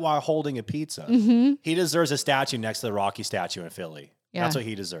all that while holding a pizza. Mm-hmm. He deserves a statue next to the Rocky statue in Philly. Yeah. That's what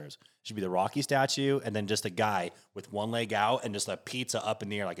he deserves. Should be the Rocky statue and then just a guy with one leg out and just a pizza up in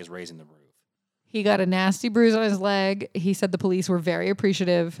the air like he's raising the roof. He got a nasty bruise on his leg. He said the police were very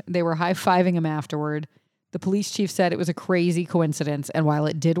appreciative. They were high-fiving him afterward. The police chief said it was a crazy coincidence, and while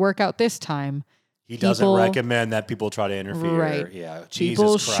it did work out this time, he doesn't recommend that people try to interfere. Right. Yeah,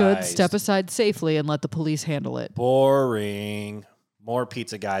 people Jesus should Christ. step aside safely and let the police handle it. Boring. More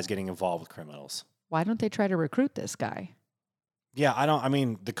pizza guys getting involved with criminals. Why don't they try to recruit this guy? Yeah, I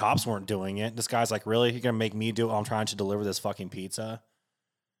mean, the cops weren't doing it. This guy's like, really? You're going to make me do it while I'm trying to deliver this fucking pizza?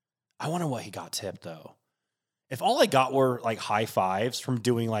 I wonder what he got tipped, though. If all I got were, like, high fives from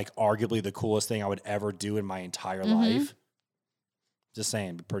doing, like, arguably the coolest thing I would ever do in my entire life, just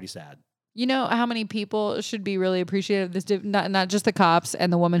saying, be pretty sad. You know how many people should be really appreciative of this? Not just the cops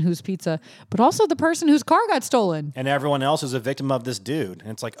and the woman whose pizza, but also the person whose car got stolen. And everyone else is a victim of this dude. And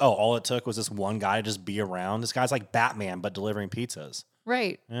it's like, oh, all it took was this one guy to just be around. This guy's like Batman, but delivering pizzas.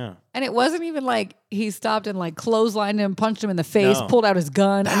 Right. Yeah. And it wasn't even like he stopped and like clotheslined him, punched him in the face, No. pulled out his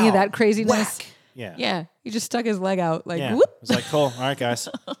gun, any of that craziness. Whack. Yeah. Yeah. He just stuck his leg out like, Yeah. whoop. It was like, cool. All right, guys.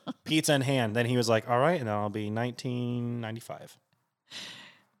 Pizza in hand. Then he was like, all right, and then I'll be 1995.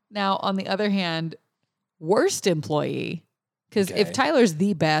 Now, on the other hand, worst employee, because if Tyler's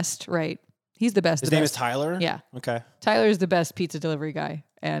the best, right? He's the best. His name is Tyler? Yeah. Okay. Tyler's the best pizza delivery guy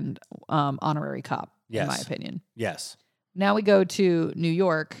and honorary cop, in my opinion. Yes. Now we go to New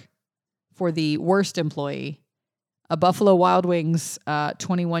York for the worst employee. A Buffalo Wild Wings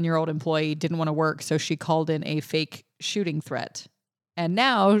 21-year-old employee didn't want to work, so she called in a fake shooting threat. And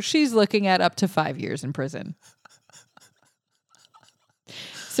now she's looking at up to 5 years in prison.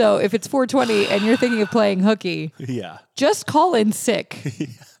 So if it's 420 and you're thinking of playing hooky, just call in sick.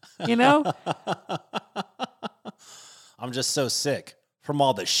 You know? I'm just so sick from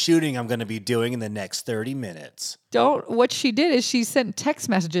all the shooting I'm going to be doing in the next 30 minutes. What she did is she sent text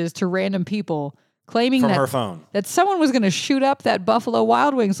messages to random people claiming from her phone that someone was going to shoot up that Buffalo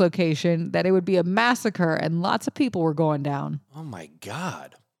Wild Wings location, that it would be a massacre, and lots of people were going down. Oh my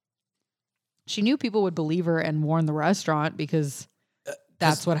God. She knew people would believe her and warn the restaurant because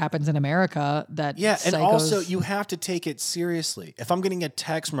that's what happens in America. And also you have to take it seriously. If I'm getting a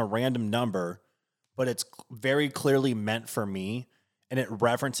text from a random number, but it's very clearly meant for me, and it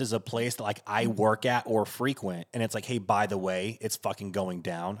references a place that like I work at or frequent, and it's like, hey, by the way, it's fucking going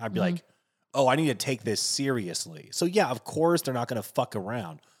down, I'd be like, oh, I need to take this seriously. So yeah, of course they're not going to fuck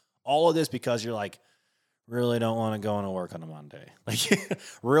around. All of this because you're like, really don't want to go into work on a Monday. Like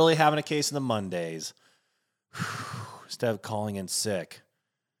really having a case of the Mondays. Instead of calling in sick.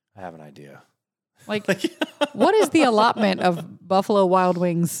 I have an idea. Like, what is the allotment of Buffalo Wild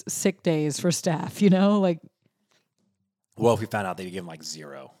Wings sick days for staff? You know, like. Well, if we found out they'd give them like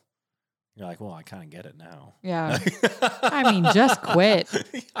 0, you're like, well, I kind of get it now. Yeah. I mean, just quit.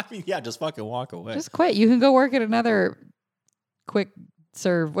 I mean, yeah, just fucking walk away. Just quit. You can go work at another quick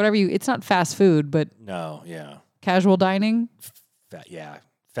serve, whatever it's not fast food, but. No, yeah. Casual dining.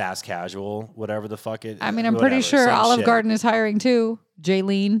 Fast casual, whatever the fuck it. I mean, I'm pretty sure Olive Garden is hiring too.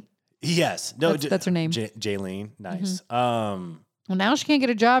 Jaylene. Yes. No, that's her name. Jaylene. Nice. Well, now she can't get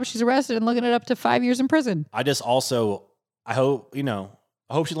a job. She's arrested and looking at up to 5 years in prison. I hope,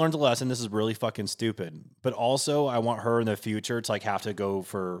 I hope she learns a lesson. This is really fucking stupid. But also, I want her in the future to like have to go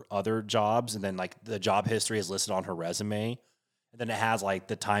for other jobs, and then like the job history is listed on her resume, and then it has like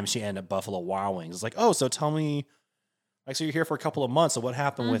the time she ended at Buffalo Wild Wings. It's like, oh, so tell me. Like, so you're here for a couple of months, so what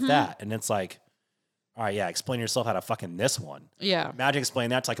happened with that? And it's like, all right, yeah, explain yourself how to fucking this one. Yeah. Imagine explaining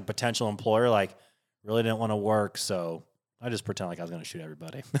that to like a potential employer, like, really didn't want to work, so I just pretend like I was going to shoot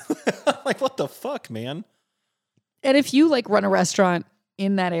everybody. Like, what the fuck, man? And if you like run a restaurant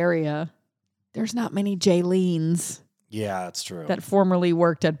in that area, there's not many Jaylenes. Yeah, that's true. That formerly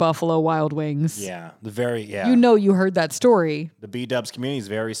worked at Buffalo Wild Wings. Yeah. You heard that story. The B-dubs community is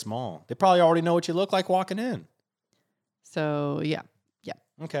very small. They probably already know what you look like walking in. So yeah.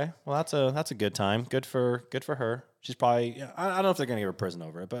 Okay, well that's a good time. Good for her. She's probably I don't know if they're gonna give her prison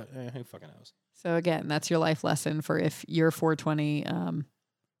over it, but who fucking knows. So again, that's your life lesson for if your 420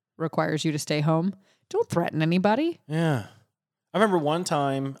 requires you to stay home. Don't threaten anybody. Yeah, I remember one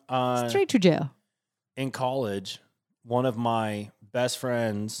time straight to jail in college. One of my best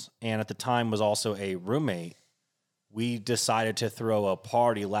friends, and at the time was also a roommate, we decided to throw a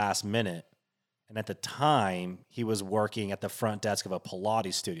party last minute. And at the time, he was working at the front desk of a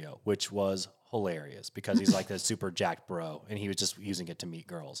Pilates studio, which was hilarious because he's like a super jacked bro, and he was just using it to meet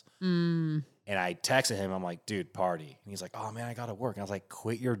girls. And I texted him. I'm like, dude, party. And he's like, oh, man, I got to work. And I was like,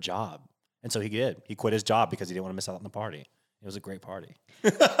 quit your job. And so he did. He quit his job because he didn't want to miss out on the party. It was a great party.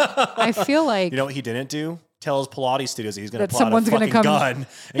 I feel like... You know what he didn't do? Tell his Pilates studios he's going to pull out a fucking gun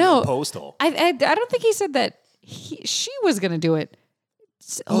and go postal. I don't think he said that she was going to do it.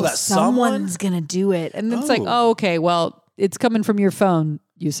 that someone's going to do it. And it's like, okay, well, it's coming from your phone,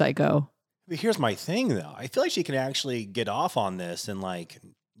 you psycho. But here's my thing, though. I feel like she can actually get off on this and like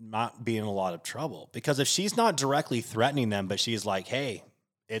not be in a lot of trouble. Because if she's not directly threatening them, but she's like, hey,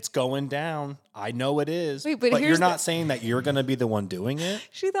 it's going down. I know it is. Wait, but you're not saying that you're going to be the one doing it?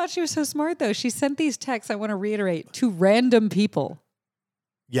 She thought she was so smart, though. She sent these texts, I want to reiterate, to random people.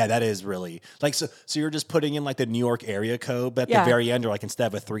 Yeah, that is really like so you're just putting in like the New York area code, but at the very end, you're like, instead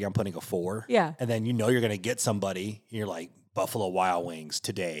of a 3, I'm putting a 4. Yeah. And then you're gonna get somebody, and you're like, Buffalo Wild Wings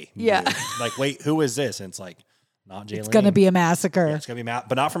today. Yeah. Like, wait, who is this? And it's like, not Jaylene. It's gonna be a massacre. Yeah, it's gonna be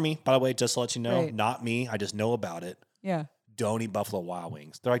but not for me, by the way, just to let you know. Right. Not me. I just know about it. Yeah. Don't eat Buffalo Wild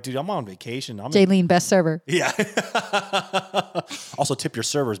Wings. They're like, dude, I'm on vacation. Jaylene, best server. Yeah. Also tip your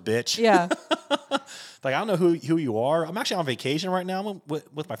servers, bitch. Yeah. Like, I don't know who you are. I'm actually on vacation right now. I'm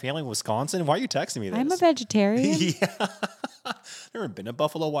with my family in Wisconsin. Why are you texting me this? I'm a vegetarian. Yeah. Never been to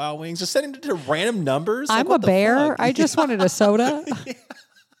Buffalo Wild Wings. Just sending it to random numbers. I'm like, a bear. Fuck? I just wanted a soda. Yeah.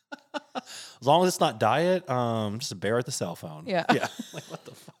 As long as it's not diet, just a bear at the cell phone. Yeah. Yeah. Like, what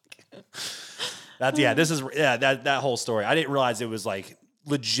the fuck? That whole story. I didn't realize it was like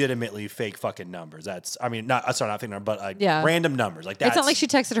legitimately fake fucking numbers. Not fake number, but random numbers. Like that. It's not like she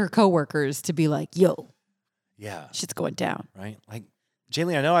texted her coworkers to be like, yo, yeah, shit's going down. Right? Like,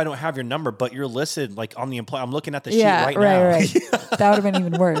 Jaylene, I know I don't have your number, but you're listed like on the employee. I'm looking at the sheet right now. Right. That would have been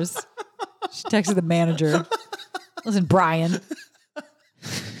even worse. She texted the manager. Listen, Brian.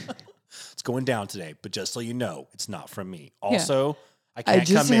 It's going down today, but just so you know, it's not from me. Also, I can't I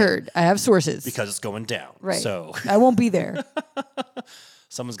just come heard. I have sources. because it's going down. Right. So I won't be there.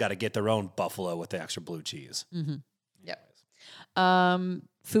 someone's got to get their own buffalo with the extra blue cheese. Mm-hmm. Yep.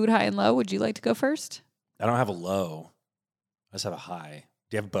 Food high and low. Would you like to go first? I don't have a low. I just have a high.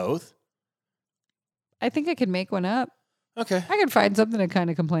 Do you have both? I think I could make one up. Okay. I could find something to kind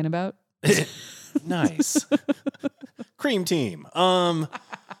of complain about. Nice. Cream team.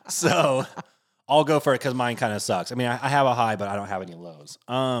 So I'll go for it because mine kind of sucks. I mean, I have a high, but I don't have any lows.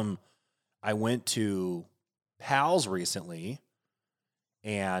 I went to Pal's recently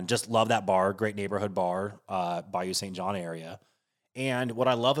and just love that bar. Great neighborhood bar, Bayou St. John area. And what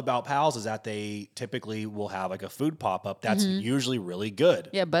I love about Pal's is that they typically will have like a food pop-up that's usually really good.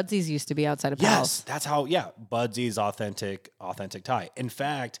 Yeah, Budsy's used to be outside of Pal's. Yes, that's how, Budsy's authentic Thai. In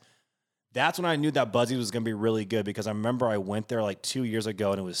fact, that's when I knew that Budsy's was going to be really good because I remember I went there like 2 years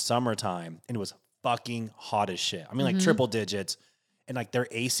ago and it was summertime and it was fucking hot as shit. I mean, like triple digits, and like their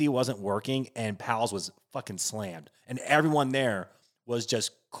AC wasn't working and Pal's was fucking slammed. And everyone there was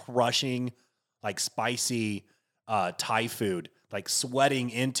just crushing like spicy Thai food, like sweating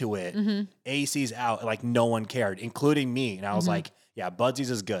into it. AC's out, and like no one cared, including me. And I was like, yeah, Budsy's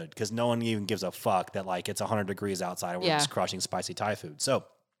is good because no one even gives a fuck that like it's 100 degrees outside and we're just crushing spicy Thai food. So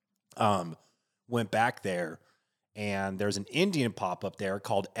went back there and there's an Indian pop-up there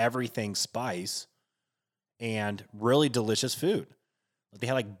called Everything Spice and really delicious food. They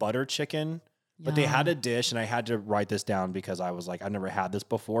had like butter chicken, but they had a dish, and I had to write this down because I was like, I've never had this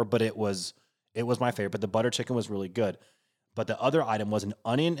before, but it was my favorite. But the butter chicken was really good. But the other item was an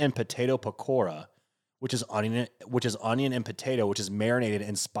onion and potato pakora, which is onion and potato, which is marinated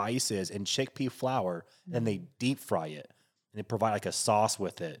in spices and chickpea flour, and they deep fry it, and they provide like a sauce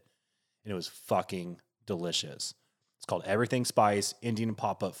with it, and it was fucking delicious. It's called Everything Spice, Indian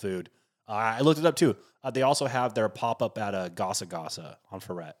pop-up food. I looked it up too. They also have their pop-up at Gasa Gasa on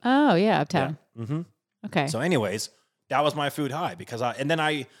Ferret. Oh, yeah, uptown. Yeah. Mm-hmm. Okay. So anyways, that was my food high because I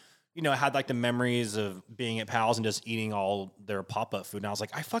had like the memories of being at Pal's and just eating all their pop-up food. And I was like,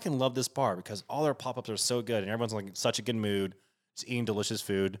 I fucking love this bar because all their pop-ups are so good and everyone's like in such a good mood, just eating delicious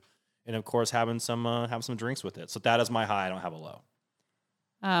food. And of course, having some drinks with it. So that is my high. I don't have a low.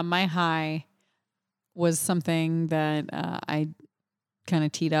 My high was something that I kind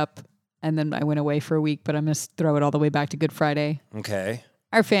of teed up, and then I went away for a week, but I'm going to throw it all the way back to Good Friday. Okay.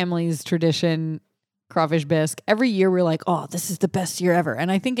 Our family's tradition, Crawfish Bisque. Every year we're like, oh, this is the best year ever.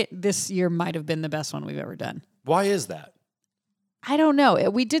 And I think this year might have been the best one we've ever done. Why is that? I don't know.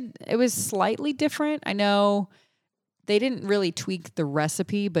 It was slightly different. I know they didn't really tweak the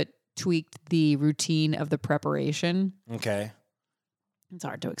recipe, but tweaked the routine of the preparation. Okay. It's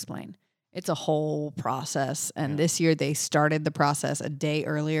hard to explain. It's a whole process. And this year they started the process a day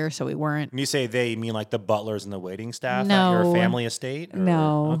earlier, so we weren't. When you say they, you mean like the butlers and the waiting staff No. at your family estate? Or?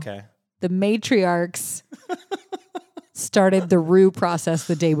 No. Okay. The matriarchs started the roux process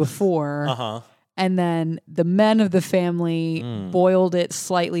the day before. Uh-huh. And then the men of the family boiled it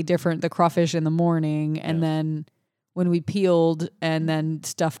slightly different, the crawfish in the morning. And then when we peeled and then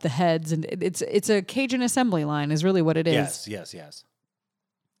stuffed the heads, and it's a Cajun assembly line is really what it is. Yes.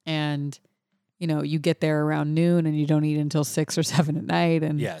 And, you get there around noon and you don't eat until 6 or 7 at night.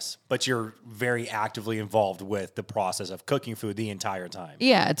 And Yes, but you're very actively involved with the process of cooking food the entire time.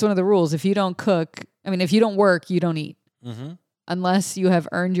 yeah, it's one of the rules. If you don't cook, if you don't work, you don't eat. Mm-hmm. Unless you have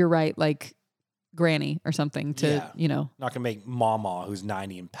earned your right, like Granny or something to, Not going to make Mama, who's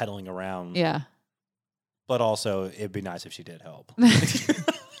 90 and pedaling around. Yeah. But also, it'd be nice if she did help.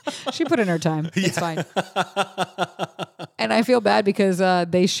 She put in her time. It's fine. And I feel bad because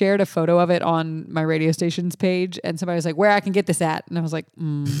they shared a photo of it on my radio station's page, and somebody was like, where I can get this at? And I was like,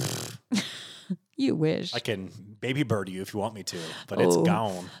 you wish. I can baby bird you if you want me to, but it's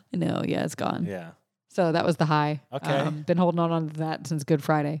gone. No, yeah, it's gone. Yeah. So that was the high. Okay. Been holding on to that since Good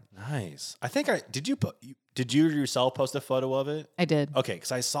Friday. Nice. I think did you yourself post a photo of it? I did. Okay,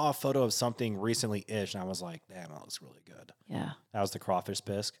 because I saw a photo of something recently-ish, and I was like, damn, that looks really good. Yeah. That was the Crawfish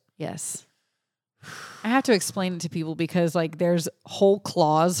Bisque? Yes. I have to explain it to people because there's whole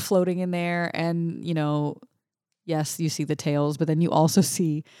claws floating in there, and yes, you see the tails, but then you also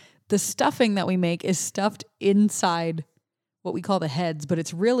see the stuffing that we make is stuffed inside what we call the heads, but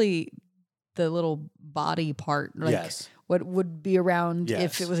it's really the little body part, yes. What would be around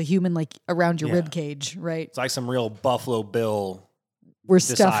if it was a human, like around your rib cage, right? It's like some real Buffalo Bill We're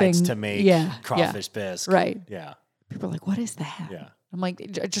decides stuffing to make Crawfish Bisque. Right. Yeah. People are like, what is that? Yeah. I'm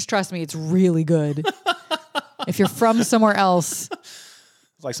like, just trust me, it's really good. If you're from somewhere else.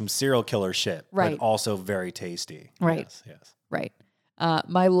 It's like some serial killer shit, right? But also very tasty. Right. Yes. Right.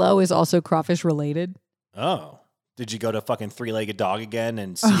 My low is also crawfish related. Oh. Did you go to fucking Three-Legged Dog again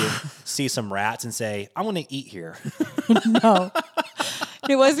and see some rats and say, I want to eat here? No.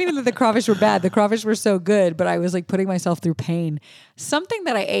 It wasn't even that the crawfish were bad. The crawfish were so good, but I was like putting myself through pain. Something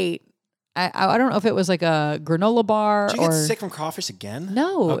that I ate, I don't know if it was like a granola bar Did you get sick from crawfish again?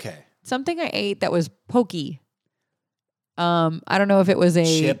 No. Okay. Something I ate that was pokey. I don't know if it was a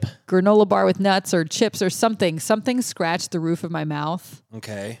chip, granola bar with nuts or chips or something. Something scratched the roof of my mouth.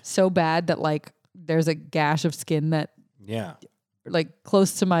 Okay. So bad that there's a gash of skin that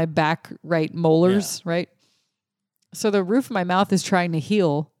close to my back right molars, right? So the roof of my mouth is trying to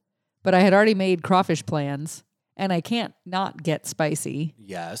heal, but I had already made crawfish plans and I can't not get spicy.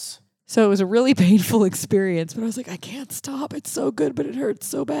 Yes. So it was a really painful experience, but I was like, I can't stop. It's so good, but it hurts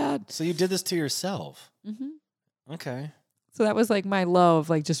so bad. So you did this to yourself. Mm-hmm. Okay. So that was my low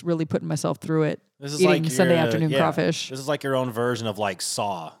of just really putting myself through it. This is eating Sunday afternoon crawfish. This is like your own version of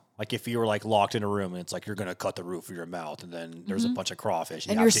Saw. Like if you were locked in a room and it's you're going to cut the roof of your mouth and then there's a bunch of crawfish.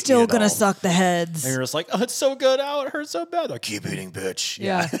 And you're still going to suck the heads. And you're just like, oh, it's so good. Oh, it hurts so bad. Like, keep eating, bitch.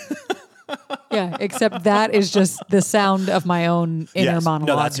 Yeah. Yeah, except that is just the sound of my own inner monologue.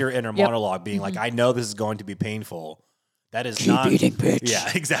 No, that's your inner monologue being I know this is going to be painful. That is keep eating, bitch.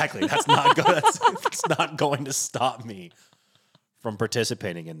 Yeah, exactly. That's not it's not going to stop me from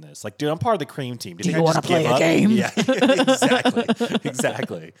participating in this. Dude, I'm part of the cream team. Do you want to play a game? Yeah,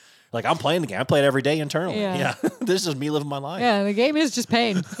 exactly. I'm playing the game. I play it every day internally. Yeah. This is me living my life. Yeah, the game is just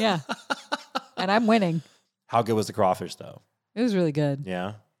pain. Yeah. And I'm winning. How good was the crawfish, though? It was really good.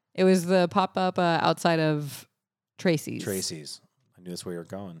 Yeah? It was the pop-up outside of Tracy's. I knew that's where you were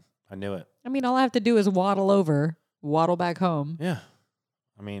going. I knew it. All I have to do is waddle back home. Yeah.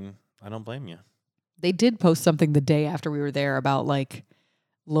 I don't blame you. They did post something the day after we were there about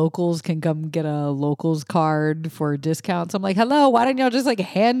locals can come get a locals card for discounts. I'm like, hello, why didn't y'all just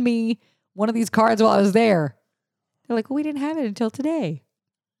hand me one of these cards while I was there? They're like, well, we didn't have it until today.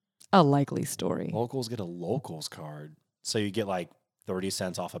 A likely story. Locals get a locals card. So you get 30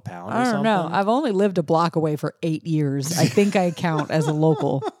 cents off a pound I don't know. I've only lived a block away for 8 years. I think I count as a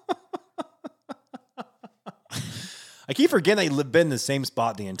local. I keep forgetting they've been in the same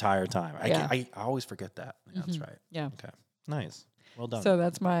spot the entire time. Yeah. I always forget that. Yeah, that's right. Yeah. Okay. Nice. Well done. So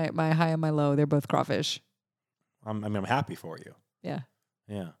that's my high and my low. They're both crawfish. I'm happy for you. Yeah.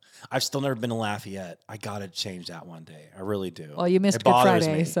 Yeah. I've still never been to Lafayette. I got to change that one day. I really do. Well, you missed Good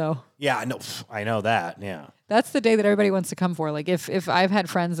Friday, so. Yeah, I know that. Yeah. That's the day that everybody wants to come for. If I've had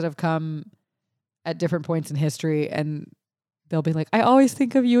friends that have come at different points in history and they'll be like, I always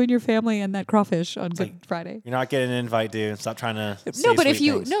think of you and your family and that crawfish on Good Friday. You're not getting an invite, dude. Stop trying to say No, but if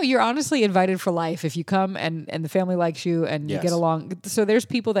things. you're honestly invited for life. If you come and the family likes you and you get along. So there's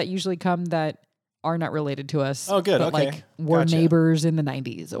people that usually come that are not related to us. Oh, good. But Okay. Were neighbors in the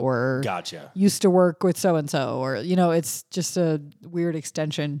 90s or used to work with so-and-so or, it's just a weird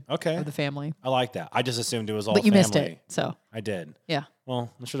extension of the family. I like that. I just assumed it was all But you family. missed it, so. I did. Yeah.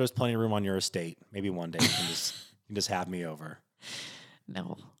 Well, I'm sure there's plenty of room on your estate. Maybe one day you can just have me over.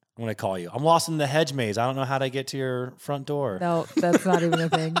 No. I'm going to call you. I'm lost in the hedge maze. I don't know how to get to your front door. No, that's not even a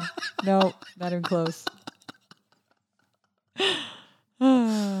thing. No, not even close.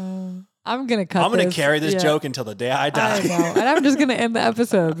 I'm going to cut I'm going to carry this joke until the day I die. I know. And I'm just going to end the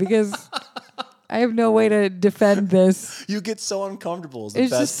episode because I have no way to defend this. You get so uncomfortable is the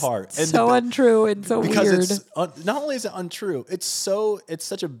best part. And so untrue and so weird. Because not only is it untrue, it's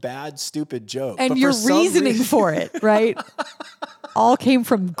such a bad, stupid joke. And your reasoning for it, right? All came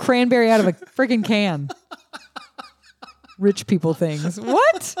from cranberry out of a freaking can. Rich people things.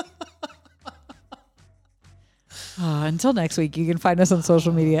 What? Until next week, you can find us on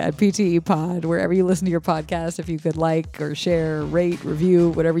social media at PTE Pod, wherever you listen to your podcast. If you could like or share, rate, review,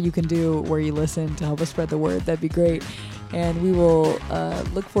 whatever you can do where you listen to help us spread the word, that'd be great. And we will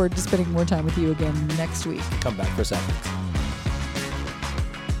look forward to spending more time with you again next week. Come back for a second.